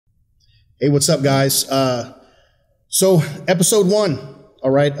Hey, what's up, guys? So episode 1,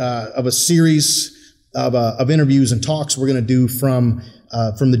 all right, of a series of interviews and talks we're going to do from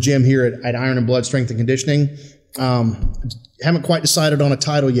the gym here at Iron and Blood Strength and Conditioning. Haven't quite decided on a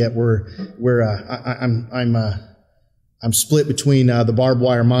title yet. I'm split between the Barbed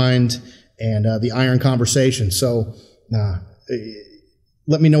Wire Mind and the Iron Conversation. So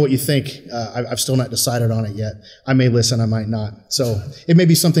let me know what you think. I've still not decided on it yet. I may listen, I might not. So it may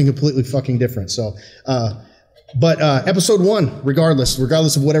be something completely fucking different. So, but episode 1, regardless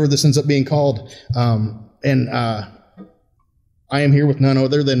of whatever this ends up being called, and I am here with none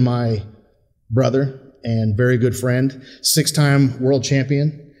other than my brother and very good friend, 6-time world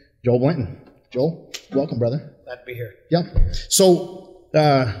champion, Joel Blanton. Joel, welcome, brother. Glad to be here. Yeah. So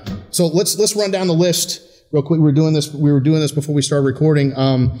let's run down the list real quick. We were doing this before we started recording.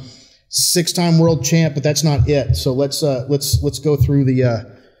 6-time world champ, but that's not it. So let's go through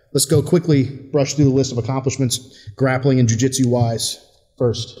let's go quickly brush through the list of accomplishments, grappling and jiu-jitsu wise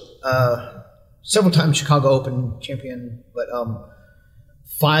first. Several times Chicago Open champion, but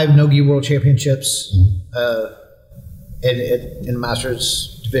 5 no-gi world championships in the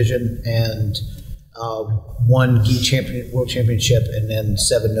Masters division, and 1 gi world championship, and then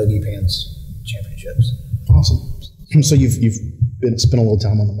 7 no-gi pants championships. Awesome. So you've spent a little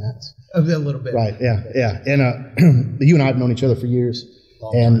time on the mats. A little bit. Right. Yeah. And you and I have known each other for years.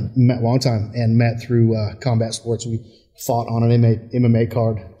 Long time, and met through combat sports. We fought on an MMA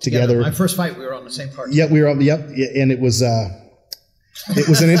card together. My first fight, we were on the same card. Yep, we were on. Yep, and it was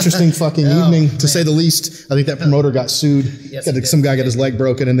an interesting fucking evening, to say the least. I think that promoter got sued. Yes, some guy got his leg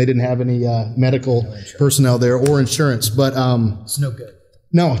broken, and they didn't have any medical personnel there or insurance. But it's no good.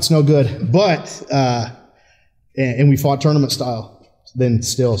 No, it's no good. But and we fought tournament style then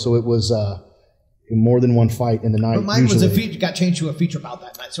still, so it was more than one fight in the night. But mine got changed to a feature bout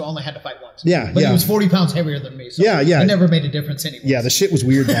that night, so I only had to fight once. Yeah, but he was 40 pounds heavier than me, so it never made a difference anyway. Yeah, the shit was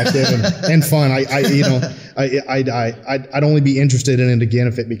weird back then and fun. I'd only be interested in it again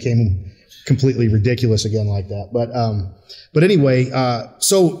if it became completely ridiculous again like that. But anyway,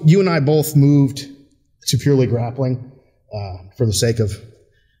 so you and I both moved to purely grappling for the sake of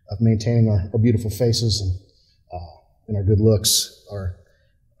maintaining our beautiful faces and our good looks, our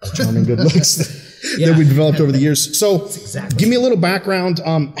charming good looks that we developed over the years. So give me a little background.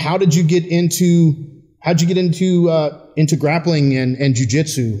 How did you get into grappling and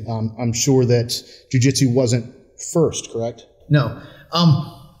jiu-jitsu? I'm sure that jiu-jitsu wasn't first, correct? No.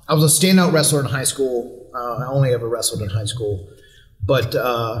 I was a standout wrestler in high school. I only ever wrestled in high school. But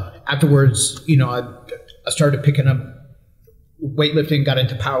afterwards, I started picking up weightlifting, got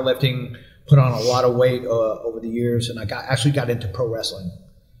into powerlifting, put on a lot of weight over the years, and I actually got into pro wrestling.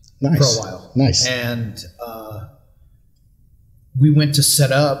 Nice. For a while. Nice. And we went to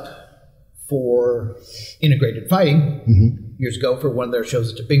set up for Integrated Fighting years ago for one of their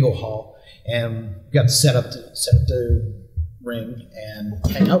shows at the Bingo Hall, and got to set up the ring and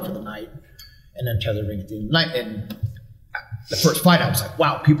hang out for the night, and then tether the ring at the end of the night. And the first fight, I was like,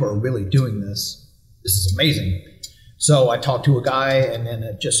 wow, people are really doing this. This is amazing. So I talked to a guy, and then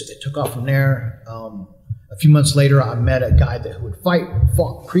it took off from there. A few months later, I met a guy who had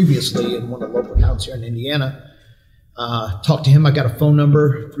fought previously in one of the local towns here in Indiana. Talked to him. I got a phone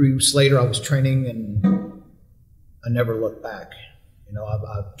number. 3 weeks later, I was training, and I never looked back.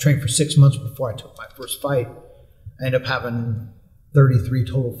 I trained for 6 months before I took my first fight. I ended up having 33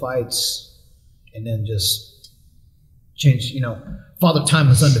 total fights, and then just changed. Father Time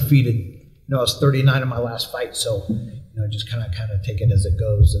was undefeated. I was 39 in my last fight, so just kind of take it as it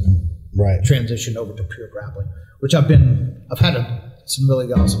goes and. Right. Transition over to pure grappling, which I've had some really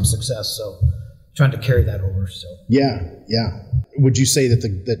awesome success. So trying to carry that over. So yeah. Would you say that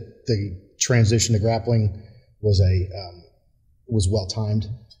the transition to grappling was well timed,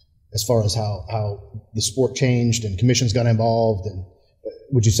 as far as how the sport changed and commissions got involved? And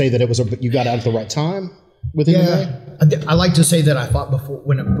would you say that you got out at the right time with MMA? Yeah, I like to say that I fought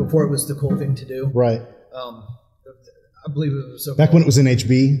before it was the cool thing to do. Right. I believe it was back when it was in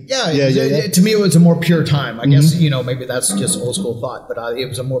HB. Yeah. To me, it was a more pure time. I guess maybe that's just old school thought, but it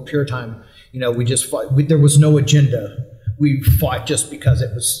was a more pure time. We just fought. There was no agenda. We fought just because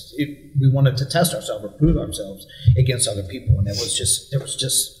we wanted to test ourselves or prove ourselves against other people, and there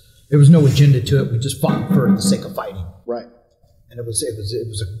was no agenda to it. We just fought for the sake of fighting. Right. And it was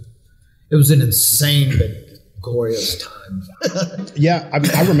an insane but glorious time. Yeah, I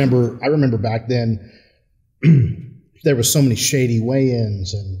remember back then. There was so many shady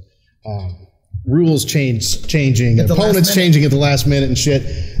weigh-ins and rules changing, opponents changing at the last minute and shit.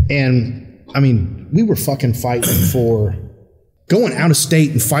 And I mean, we were fucking fighting for going out of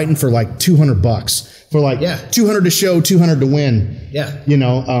state and fighting for like $200 for like 200 to show, 200 to win. Yeah. You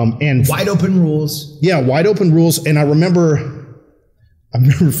know, and wide open rules. Yeah. Wide open rules. And I remember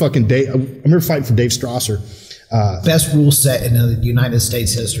fighting for Dave Strasser. Best rule set in the United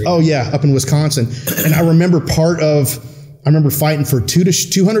States history. Oh yeah. Up in Wisconsin. And I remember fighting for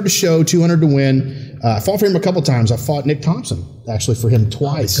 200 to show, 200 to win. I fought for him a couple times. I fought Nick Thompson actually for him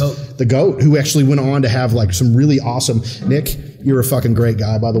twice. The GOAT, who actually went on to have like some really awesome. Nick, you're a fucking great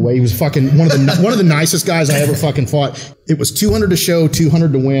guy, by the way. He was fucking one of the nicest guys I ever fucking fought. It was 200 to show,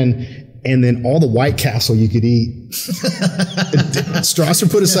 200 to win. And then all the White Castle you could eat.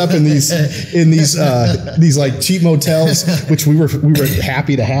 Strasser put us up in these like cheap motels, which we were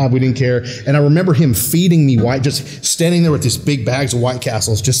happy to have. We didn't care. And I remember him feeding me just standing there with these big bags of White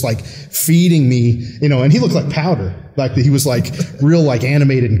Castles, just like feeding me, you know. And he looked like powder. Like he was like real like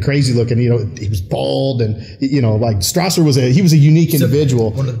animated and crazy looking. You know, he was bald and you know like Strasser was a unique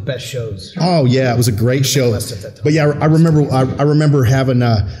individual. One of the best shows. Oh yeah, it was a great show. But yeah, I remember having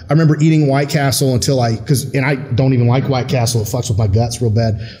I remember eating White Castle until I don't even like White Castle. It fucks with my guts real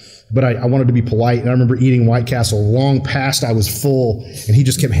bad. But I wanted to be polite, and I remember eating White Castle long past I was full, and he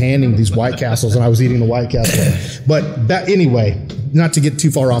just kept handing these White Castles, and I was eating the White Castle. But that anyway, not to get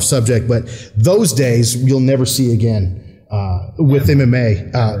too far off subject, but those days you'll never see again with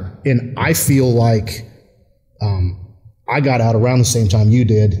MMA. And I feel like I got out around the same time you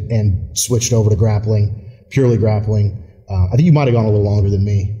did and switched over to grappling, purely grappling. I think you might have gone a little longer than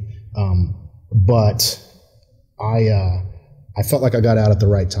me, but I felt like I got out at the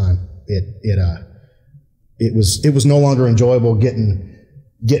right time. It was no longer enjoyable getting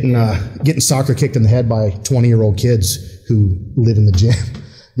soccer kicked in the head by 20-year-old kids who live in the gym.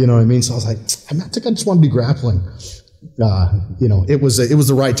 You know what I mean? So I was like, I think I just want to do grappling. You know, it was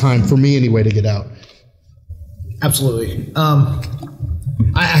the right time for me anyway to get out. Absolutely.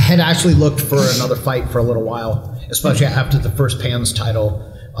 I had actually looked for another fight for a little while, especially after the first Pans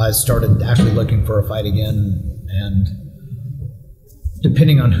title. I started actually looking for a fight again, and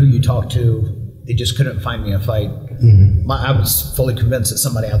depending on who you talk to, they just couldn't find me a fight. Mm-hmm. I was fully convinced that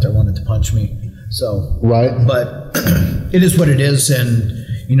somebody out there wanted to punch me. So, right. But it is what it is,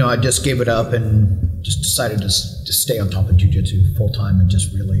 and you know, I just gave it up and just decided to stay on top of jiu-jitsu full time and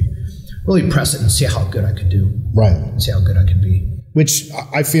just really press it and see how good I could do. Right. And see how good I could be. Which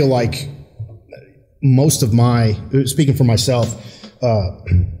I feel like most of my, speaking for myself,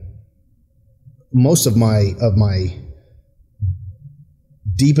 most of my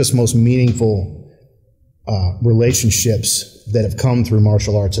deepest, most meaningful relationships that have come through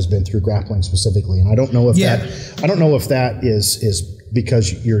martial arts has been through grappling specifically. And I don't know if that is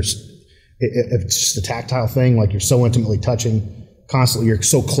because it's just a tactile thing, like you're so intimately touching constantly, you're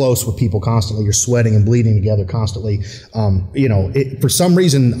so close with people constantly, you're sweating and bleeding together constantly. You know, for some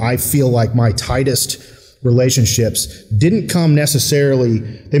reason, I feel like my tightest relationships didn't come necessarily,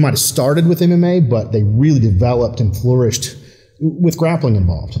 they might have started with MMA, but they really developed and flourished with grappling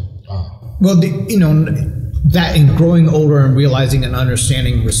involved. Well, you know, that in growing older and realizing and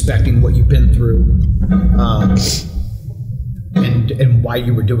understanding, respecting what you've been through, and why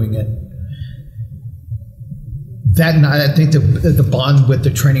you were doing it. That, and I think the bond with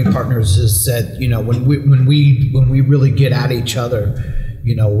the training partners is that, you know, when we really get at each other,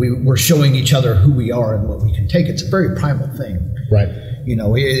 you know, we're showing each other who we are and what we can take. It's a very primal thing, right? You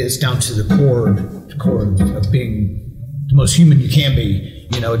know, it's down to the core of being the most human you can be.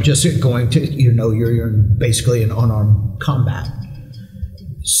 You know, just going to, you know, you're basically an unarmed combat.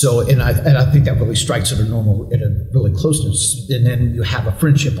 So, and I think that really strikes at a really closeness, and then you have a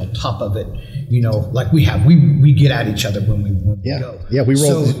friendship on top of it. You know, like we get at each other when we go. Yeah, we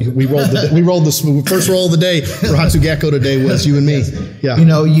rolled the first roll of the day for Hatsugekko today was you and me. Yes. Yeah, you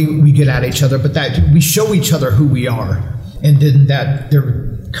know, we get at each other, but that we show each other who we are, and then that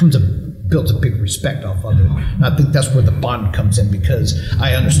there comes builds a big respect off of it. And I think that's where the bond comes in, because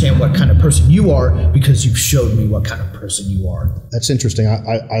I understand what kind of person you are because you've showed me what kind of person you are. That's interesting.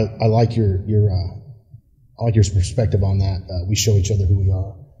 I like your perspective on that. We show each other who we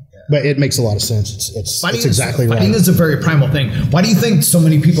are. But it makes a lot of sense. It's exactly right. Fighting is a very primal thing. Why do you think so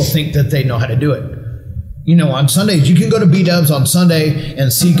many people think that they know how to do it? You know, on Sundays, you can go to B-dubs on Sunday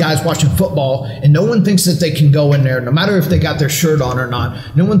and see guys watching football, and no one thinks that they can go in there, no matter if they got their shirt on or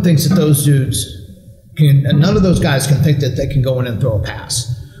not. No one thinks that those dudes can, and none of those guys can think that they can go in and throw a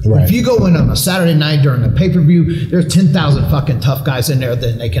pass. Right. If you go in on a Saturday night during a pay-per-view, there's 10,000 fucking tough guys in there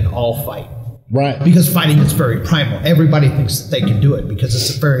that they can all fight. Right. Because fighting is very primal. Everybody thinks that they can do it because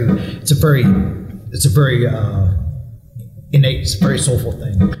it's a very innate, it's a very soulful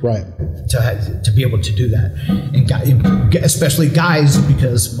thing. Right. To be able to do that. And especially guys,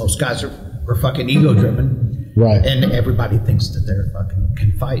 because most guys are fucking ego driven. Right. And everybody thinks that they're fucking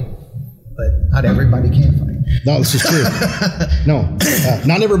can fight. But not everybody can fight. No, this is true. No,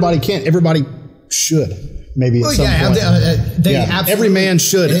 not everybody can. Everybody should. Maybe at some point. They absolutely, every man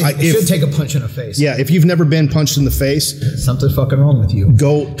should. Should take a punch in the face. Yeah, if you've never been punched in the face, something's fucking wrong with you.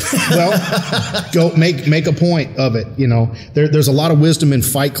 Go make a point of it. You know, there's a lot of wisdom in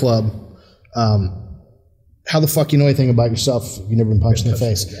Fight Club. How the fuck you know anything about yourself if you've never been punched in the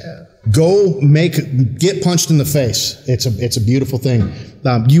face? Yeah. Get punched in the face. It's a beautiful thing.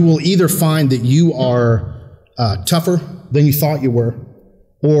 You will either find that you are tougher than you thought you were,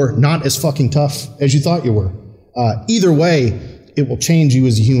 or not as fucking tough as you thought you were. Either way, it will change you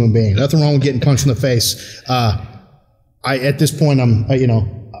as a human being. Nothing wrong with getting punched in the face. At this point, I'm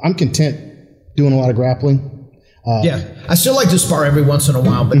content doing a lot of grappling. I still like to spar every once in a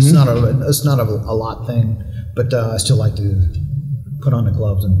while, but it's not a lot thing. But I still like to put on the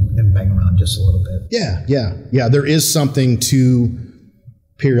gloves and bang around just a little bit. Yeah. There is something to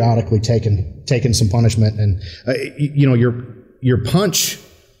periodically taking some punishment, and your punch.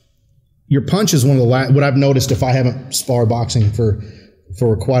 Your punch is one of the what I've noticed if I haven't sparred boxing for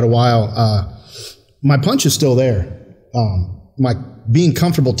quite a while. My punch is still there. My being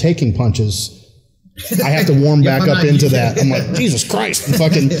comfortable taking punches, I have to warm back up into that. I'm like, Jesus Christ, and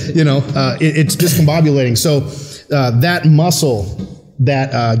fucking, it's discombobulating. So that muscle,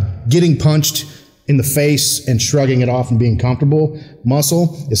 that getting punched in the face and shrugging it off and being comfortable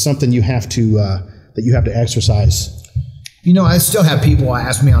muscle is something you have to exercise. I still have people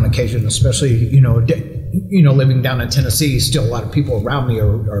ask me on occasion, especially, living down in Tennessee, still a lot of people around me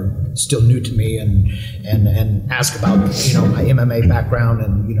are still new to me and ask about, my MMA background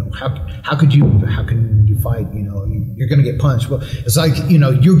and, how can you fight? You're going to get punched. Well, it's like, you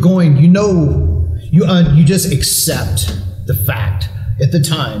just accept the fact at the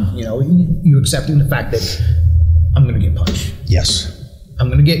time, you accepting the fact that I'm going to get punched. Yes. I'm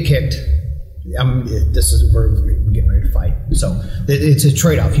going to get kicked. This is where we're getting ready to fight. So it's a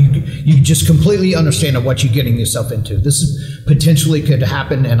trade-off. You just completely understand what you're getting yourself into. This is potentially could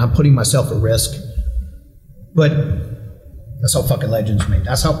happen, and I'm putting myself at risk. But that's how fucking legends made.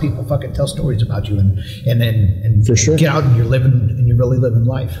 That's how people fucking tell stories about you, and for sure, get out and you're really living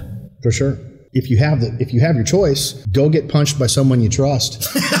life. For sure. If you have your choice, go get punched by someone you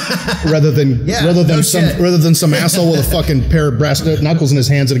trust, rather than some asshole with a fucking pair of brass knuckles in his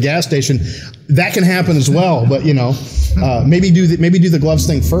hands at a gas station. That can happen as well, but maybe do the gloves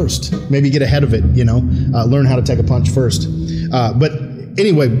thing first. Maybe get ahead of it. Learn how to take a punch first. But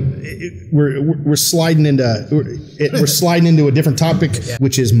anyway, we're sliding into a different topic,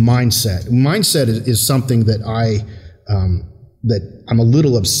 which is mindset. Mindset is something that I'm a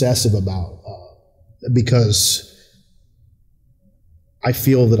little obsessive about. Because I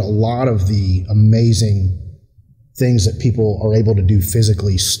feel that a lot of the amazing things that people are able to do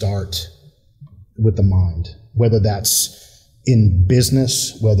physically start with the mind, whether that's in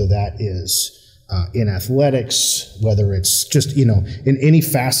business, whether that is in athletics, whether it's just, in any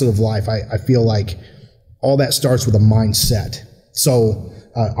facet of life. I feel like all that starts with a mindset. So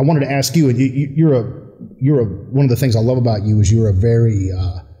I wanted to ask you, one of the things I love about you is you're a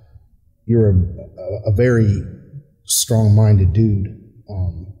very strong-minded dude,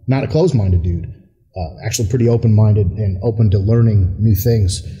 not a closed-minded dude, actually pretty open-minded and open to learning new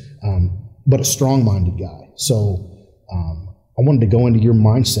things, but a strong-minded guy. So I wanted to go into your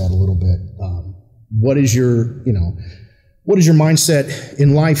mindset a little bit. What is your mindset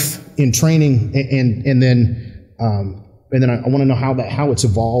in life, in training, and then I want to know how it's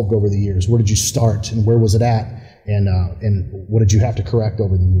evolved over the years. Where did you start, and where was it at, and what did you have to correct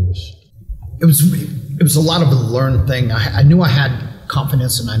over the years? It was a lot of a learned thing. I knew I had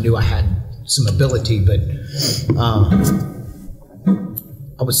confidence and I knew I had some ability, but I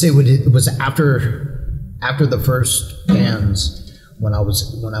would say it was after the first bands when I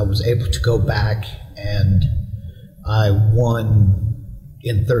was able to go back and I won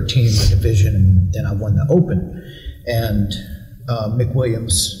in 13 the division, and then I won the Open. And Mick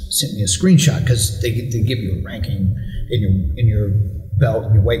Williams sent me a screenshot because they give you a ranking in your belt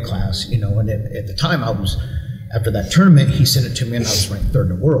in your weight class, and at the time after that tournament, he sent it to me and I was ranked third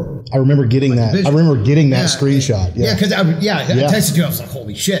in the world. I remember getting that. Division. I remember getting that screenshot. Yeah, because I texted you. I was like,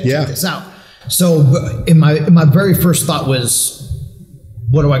 holy shit, check this out. So in my very first thought was,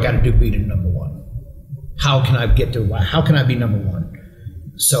 what do I got to do to be number one? How can I be number one?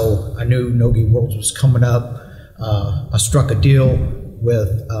 So I knew Nogi Worlds was coming up. I struck a deal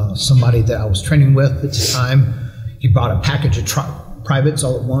with somebody that I was training with at the time. he bought a package of privates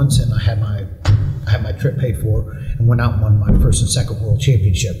all at once, and I had my trip paid for, and went out and won my first and second world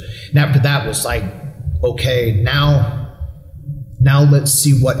championship. And after that was like, okay, now let's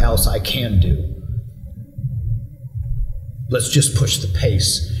see what else I can do. Let's just push the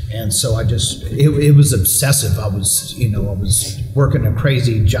pace. And so it was obsessive. I was working a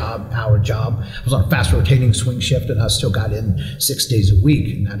crazy hour job. I was on a fast rotating swing shift, and I still got in 6 days a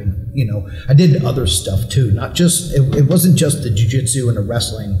week. And I did other stuff too. Not just, it wasn't just the jiu-jitsu and the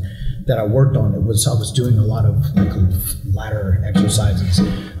wrestling that I worked on. I was doing a lot of like ladder exercises.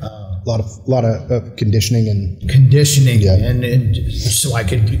 A lot of conditioning and yeah. and so I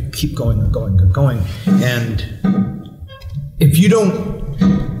could keep going and going and going. And if you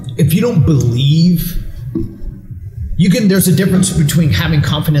don't believe, there's a difference between having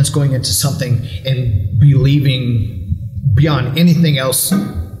confidence going into something and believing beyond anything else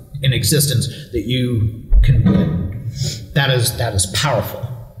in existence that you can win. That is powerful.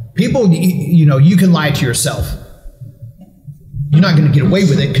 People, you can lie to yourself. You're not going to get away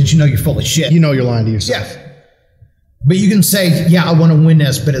with it because you're full of shit. You're lying to yourself. Yeah. But you can say, yeah, I want to win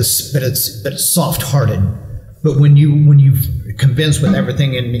this, but it's soft-hearted. But when you've convinced with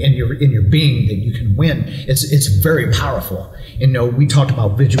everything in your being that you can win, it's very powerful. And we talked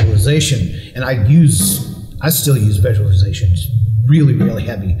about visualization, and I still use visualizations really, really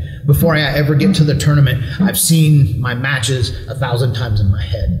heavy. Before I ever get to the tournament, I've seen my matches 1,000 times in my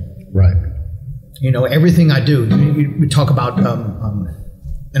head. Right. Everything I do. We talk about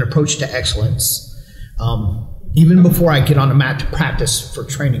an approach to excellence. Even before I get on the mat to practice for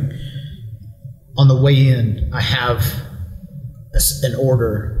training, on the way in, I have an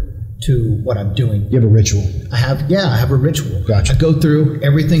order to what I'm doing. You have a ritual. I have a ritual. Gotcha. I go through,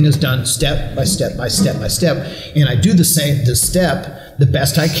 everything is done step by step by step by step, and I do the step the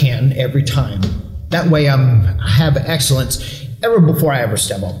best I can every time. That way I have excellence ever before I ever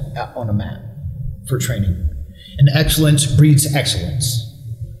step on a mat for training. And excellence breeds excellence.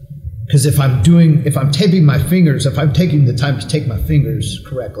 Because if I'm taping my fingers, if I'm taking the time to take my fingers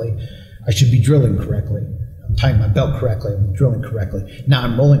correctly, I should be drilling correctly. I'm tying my belt correctly. I'm drilling correctly. Now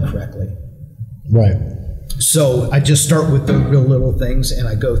I'm rolling correctly. Right. So I just start with the real little things, and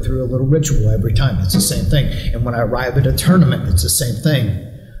I go through a little ritual every time. It's the same thing. And when I arrive at a tournament, it's the same thing.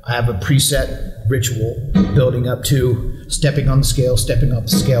 I have a preset ritual building up to stepping on the scale, stepping off the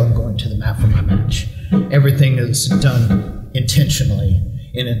scale, and going to the mat for my match. Everything is done intentionally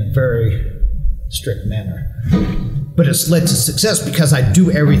and in a very strict manner. But it's led to success because I do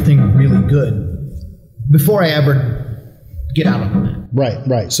everything really good before I ever get out on the mat.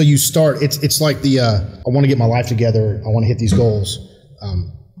 Right. So you start, it's like I want to get my life together, I want to hit these goals.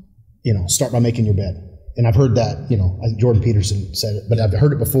 Start by making your bed. And I've heard that, I think Jordan Peterson said it, but I've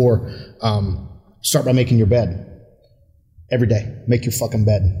heard it before. Start by making your bed every day. Make your fucking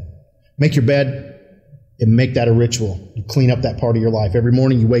bed. Make your bed and make that a ritual. You clean up that part of your life. Every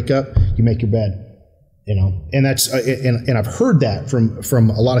morning you wake up, you make your bed. And that's and I've heard that from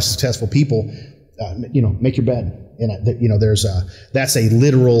a lot of successful people. Make your bed, and that's a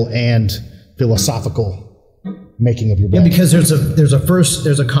literal and philosophical making of your bed. Yeah, because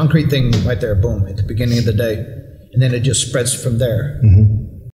there's a concrete thing right there, boom, at the beginning of the day, and then it just spreads from there.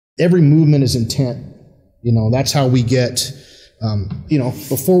 Mm-hmm. Every movement is intent. That's how we get.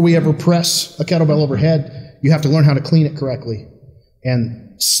 Before we ever press a kettlebell overhead, you have to learn how to clean it correctly,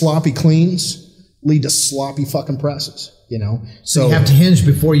 and sloppy cleans lead to sloppy fucking presses, So you have to hinge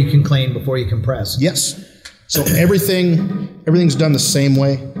before you can clean, before you can press. Yes. So everything's done the same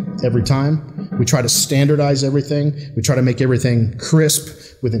way every time. We try to standardize everything. We try to make everything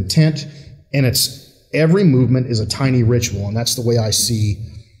crisp with intent. And every movement is a tiny ritual. And that's the way I see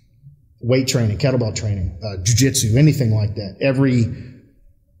weight training, kettlebell training, jiu-jitsu, anything like that.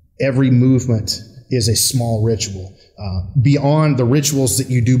 Every movement is a small ritual. Beyond the rituals that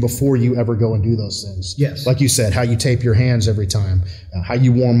you do before you ever go and do those things. Yes. Like you said, how you tape your hands every time, how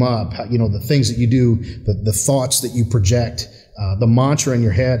you warm up, the things that you do, the thoughts that you project, the mantra in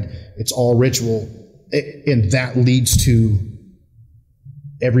your head, it's all ritual. And that leads to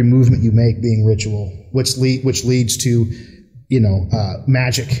every movement you make being ritual, which leads to,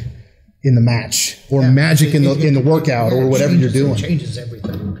 magic in the match or magic in the workout or whatever you're doing. It changes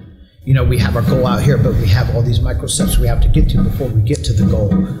everything. We have our goal out here, but we have all these micro steps we have to get to before we get to the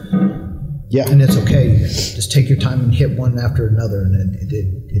goal. Yeah. And it's okay. Just take your time and hit one after another, and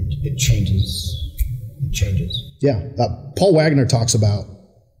it changes. It changes. Yeah. Paul Wagner talks about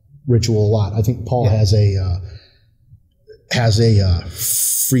ritual a lot. I think Paul has a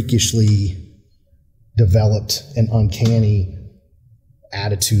freakishly developed and uncanny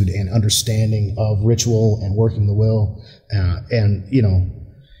attitude and understanding of ritual and working the will. And, you know,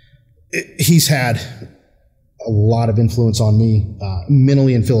 he's had a lot of influence on me,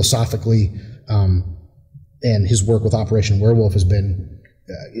 mentally and philosophically. And his work with Operation Werewolf has been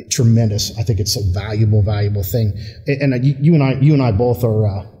tremendous. I think it's a valuable thing. And you and I both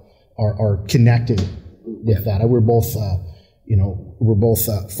are connected with that. We're both, we're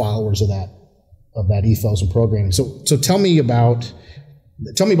both followers of that ethos and programming. So tell me about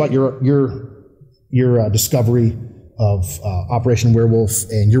your discovery of Operation Werewolf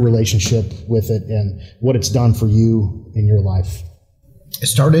and your relationship with it and what it's done for you in your life. It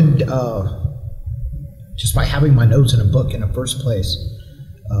started just by having my nose in a book in the first place.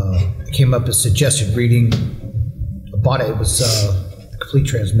 It came up as suggested reading. I bought it. It was Complete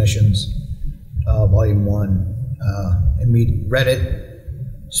Transmissions, Volume 1. And we read it,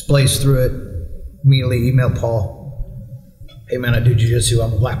 just blazed through it, immediately emailed Paul, hey man, I do jiu-jitsu,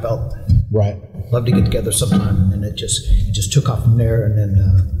 I'm a black belt. Right. Love to get together sometime. And it just took off from there, and then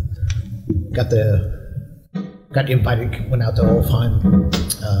got invited, went out to Olfheim,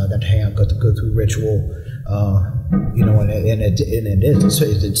 got to hang out, got to go through ritual,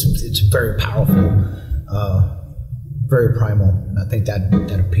 it's very powerful, very primal, and I think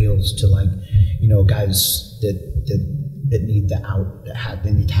that appeals to, like, you know, guys that need the out,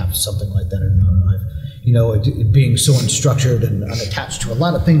 they need to have something like that in their life. You know, it being so unstructured and unattached to a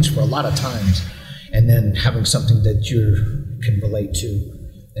lot of things for a lot of times, and then having something that you can relate to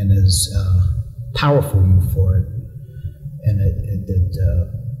and is powerful you for it, and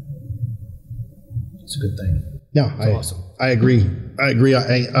it's a good thing. Yeah, it's awesome. I agree. I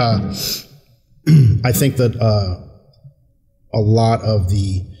think that a lot of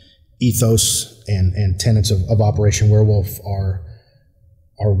the ethos and tenets of Operation Werewolf are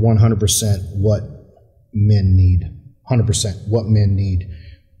 100% what men need. 100% what men need,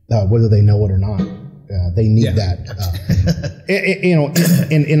 whether they know it or not. They need that. You know,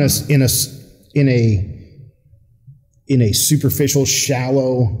 in a superficial,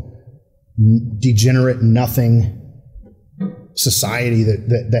 shallow, degenerate, nothing society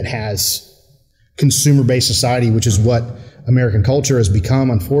that has consumer-based society, which is what American culture has become.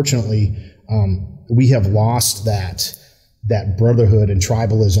 Unfortunately, we have lost that brotherhood and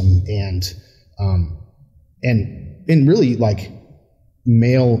tribalism and really, like,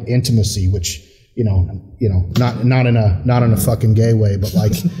 male intimacy, which not in a fucking gay way, but,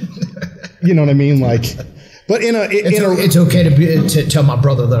 like, you know what I mean, like. But it's okay to tell my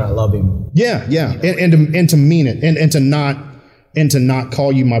brother that I love him. Yeah, and to mean it, and to not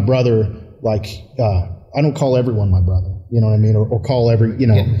call you my brother. Like, I don't call everyone my brother. You know what I mean, or call every,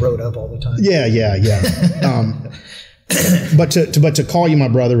 getting broed up all the time. Yeah. But to call you my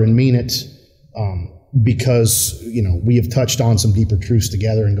brother and mean it, because we have touched on some deeper truths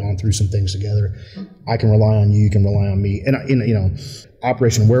together and gone through some things together. I can rely on you. You can rely on me. And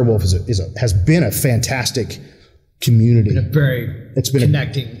Operation Werewolf has been a fantastic community. It's been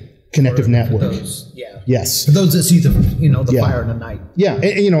connective network. Those, yes. For those that see the fire in the night. Yeah,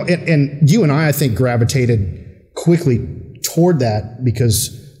 and you and I think gravitated quickly toward that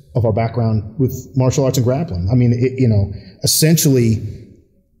because of our background with martial arts and grappling. I mean, essentially,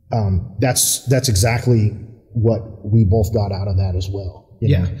 that's exactly what we both got out of that as well.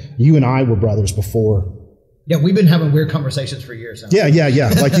 You and I were brothers before. Yeah, we've been having weird conversations for years now. Yeah.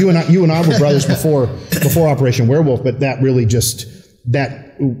 Like you and I were brothers before Operation Werewolf, but that really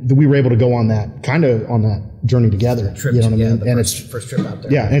we were able to go on that journey together. You know what I mean? And it's first trip out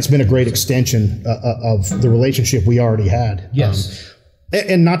there. Yeah, and it's been a great extension of the relationship we already had. Yes.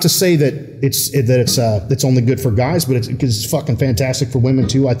 And not to say that it's only good for guys, but it's fucking fantastic for women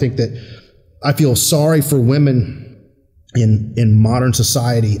too. I think that I feel sorry for women in modern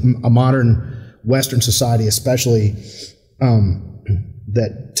society, a modern Western society especially,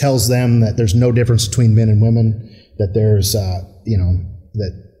 that tells them that there's no difference between men and women, that there's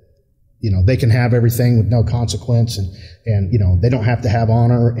they can have everything with no consequence, and they don't have to have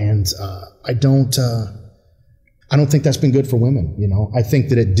honor, and I don't think that's been good for women. I think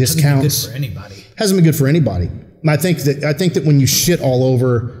that it discounts. Hasn't been good for anybody. And I think that when you shit all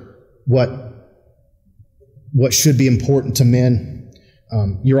over what should be important to men,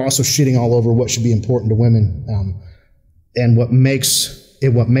 you're also shitting all over what should be important to women. And what makes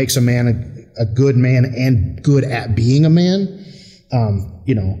a man a good man and good at being a man,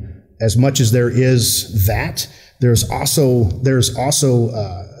 as much as there is that, there's also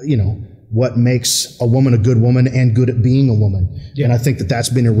what makes a woman a good woman and good at being a woman. Yeah. And I think that that's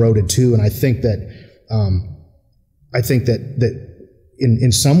been eroded too. And I think that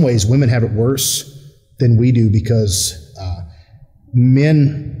in some ways women have it worse than we do because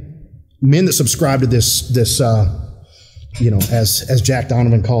men that subscribe to this as Jack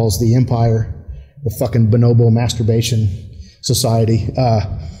Donovan calls the empire, the fucking bonobo masturbation society.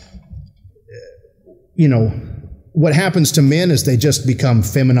 What happens to men is they just become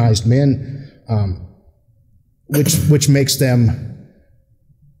feminized men, which makes them,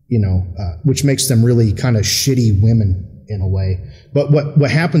 really kind of shitty women in a way. But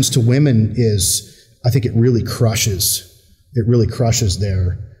what happens to women is, I think it really crushes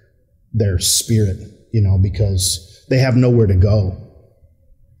their spirit, because they have nowhere to go.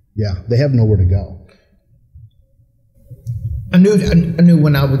 Yeah, they have nowhere to go. I knew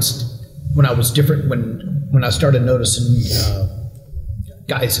when I was different, when I started noticing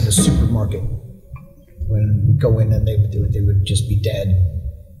guys in the supermarket, when we go in and they would just be dead,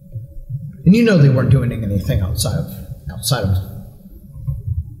 and they weren't doing anything outside of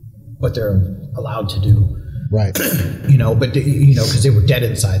what they're allowed to do. Right. But because they were dead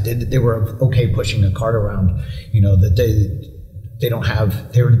inside, they were okay pushing a cart around.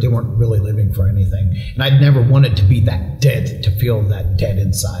 That they weren't really living for anything. And I never wanted to be that dead, to feel that dead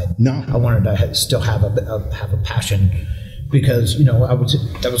inside. No, I wanted to still have a passion, because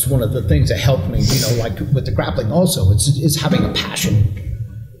that was one of the things that helped me. Like with the grappling, also, it's having a passion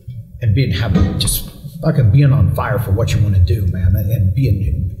and just fucking being on fire for what you want to do, man,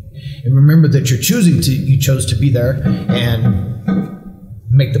 and remember that you chose to be there and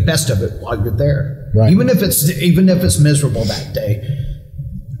make the best of it while you're there. Right. Even if it's miserable that day,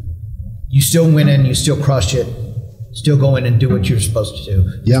 you still went in, you still crushed it, still go in and do what you're supposed to do.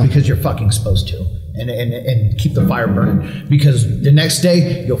 Yeah. Because you're fucking supposed to. And keep the fire burning, because the next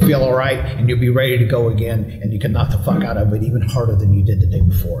day you'll feel all right and you'll be ready to go again, and you can knock the fuck out of it even harder than you did the day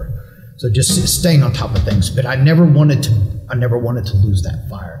before. So just staying on top of things. But I never wanted to lose that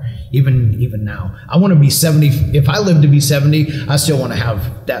fire. Even now, I want to be 70. If I live to be 70, I still want to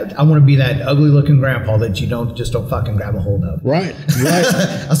have that. I want to be that ugly looking grandpa that you don't fucking grab a hold of. Right.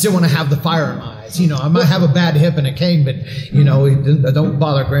 I still want to have the fire in my eyes. I might have a bad hip and a cane, but don't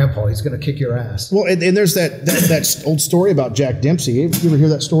bother grandpa. He's going to kick your ass. Well, and there's that old story about Jack Dempsey. You ever hear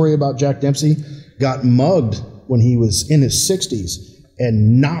that story about Jack Dempsey? Got mugged when he was in his 60s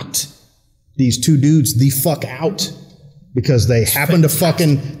and knocked these two dudes the fuck out, because they happened to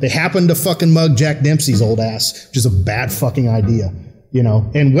fucking mug Jack Dempsey's old ass, which is a bad fucking idea,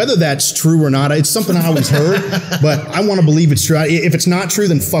 And whether that's true or not, it's something I always heard, but I want to believe it's true. If it's not true,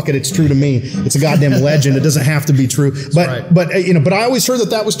 then fuck it, it's true to me. It's a goddamn legend. It doesn't have to be true. But I always heard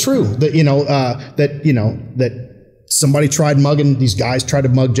that was true. That that somebody these guys tried to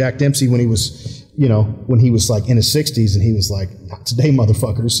mug Jack Dempsey when he was like in his 60s, and he was like, not today,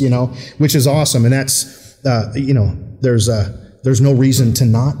 motherfuckers, which is awesome. And that's, there's no reason to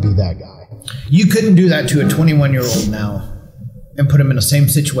not be that guy. You couldn't do that to a 21-year-old now and put him in the same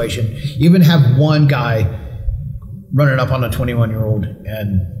situation. Even have one guy running up on a 21-year-old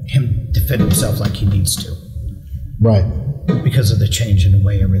and him defend himself like he needs to. Right. Because of the change in the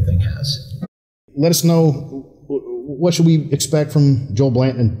way everything has. Let us know, what should we expect from Joel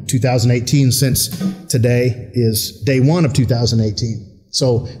Blanton in 2018, since today is day one of 2018?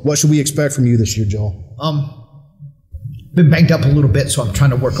 So what should we expect from you this year, Joel? Been banged up a little bit, so I'm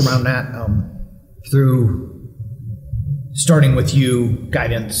trying to work around that through starting with you,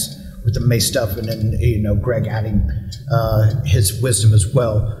 guidance with the Mace stuff, and then Greg adding his wisdom as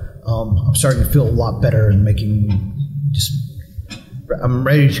well. I'm starting to feel a lot better and I'm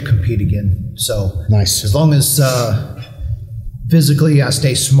ready to compete again. So nice. As long as physically I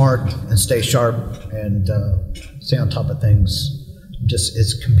stay smart and stay sharp and stay on top of things,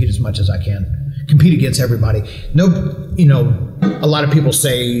 compete as much as I can. Compete against everybody. A lot of people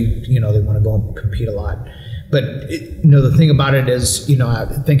say, they want to go and compete a lot. But, the thing about it is,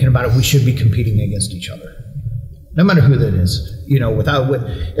 thinking about it, we should be competing against each other. No matter who that is, and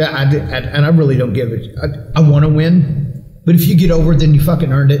I really don't give it. I want to win. But if you get over it, then you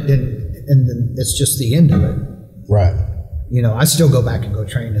fucking earned it, and then it's just the end of it. Right. I still go back and go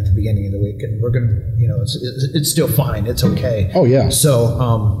train at the beginning of the week, and we're gonna, it's still fine. It's okay. Oh yeah. So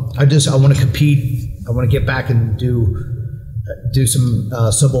I want to compete. I want to get back and do some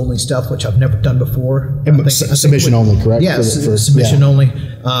sub only stuff, which I've never done before. Submission only, correct? Yeah, submission only.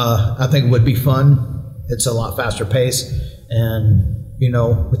 I think it would be fun. It's a lot faster pace, and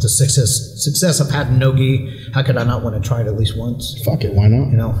with the success I've had in no-gi, how could I not want to try it at least once? Fuck it, why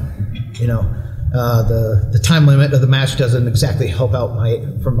not? The time limit of the match doesn't exactly help out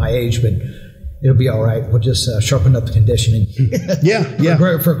from my age, but it'll be all right. We'll just sharpen up the conditioning. Yeah.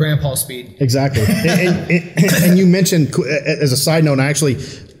 For grandpa speed. Exactly. and you mentioned, as a side note, actually,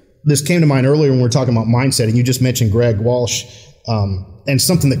 this came to mind earlier when we were talking about mindset, and you just mentioned Greg Walsh, And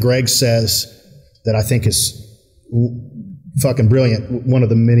something that Greg says that I think is fucking brilliant. One of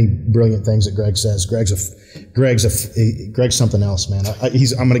the many brilliant things that Greg says. Greg's something else, man.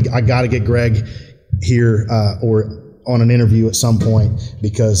 I got to get Greg here or on an interview at some point,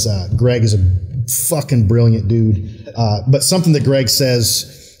 because Greg is a fucking brilliant dude. But something that Greg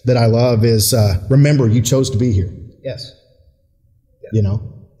says that I love is, remember, you chose to be here. Yes. Yeah. You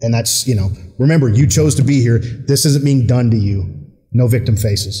know, and that's, you know, remember, you chose to be here. This isn't being done to you. No victim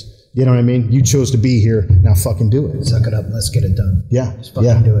faces. You know what I mean? You chose to be here. Now fucking do it. Suck it up and let's get it done. Yeah. Just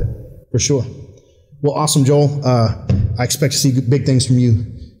fucking do it. For sure. Well, awesome, Joel. I expect to see big things from you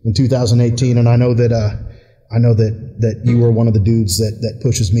in 2018. And I know that you are one of the dudes that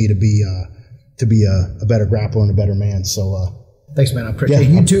pushes me to be a better grappler and a better man. So, thanks, man. I appreciate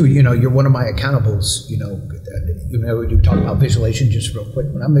you too. You know, you're one of my accountables. You know, you talk about visualization just real quick.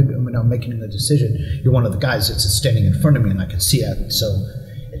 When I'm making the decision, you're one of the guys that's standing in front of me, and I can see that. So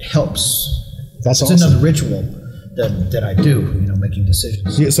it helps. That's awesome. Another ritual that I do. You know, making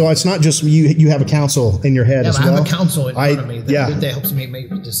decisions. Yeah, so it's not just you. You have a counsel in your head as well. I have a counsel in front of me that helps me make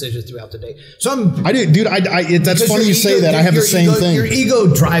decisions throughout the day. So I do, dude. That's funny you say that. I have the same thing. Your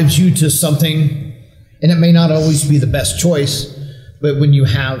ego drives you to something, and it may not always be the best choice. But when you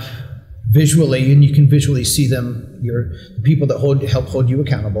have visually, and you can visually see them, the people that help hold you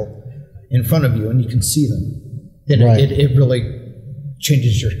accountable in front of you, and you can see them, then it really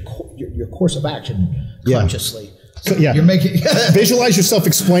changes your course of action consciously. So, yeah, you're making visualize yourself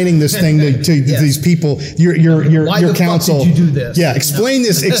explaining this thing to these people. Your counsel. Why did you do this? Yeah, explain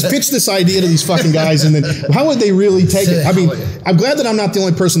this. Pitch this idea to these fucking guys, and then how would they really take it? I mean, I'm glad that I'm not the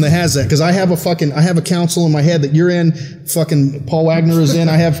only person that has that, because I have a counsel in my head that you're in. Fucking Paul Wagner is in.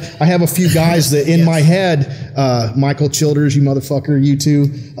 I have a few guys that in my head. Michael Childers, you motherfucker, you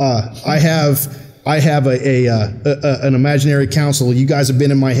too. I have an imaginary counsel. You guys have been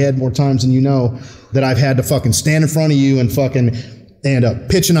in my head more times than you know, that I've had to fucking stand in front of you and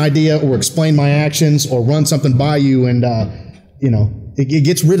pitch an idea or explain my actions or run something by you, and it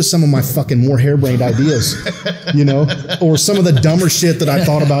gets rid of some of my fucking more harebrained ideas, you know, or some of the dumber shit that I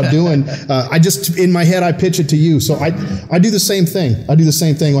thought about doing. In my head I pitch it to you. So I do the same thing.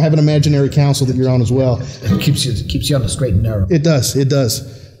 I'll have an imaginary counsel that you're on as well. It keeps you on the straight and narrow. It does.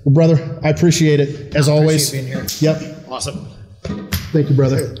 Well, brother, I appreciate it as always. Being here. Yep. Awesome. Thank you,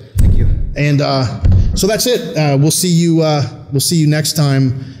 brother. Thank you. And so that's it. We'll see you next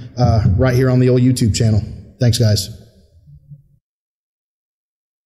time right here on the old YouTube channel. Thanks, guys.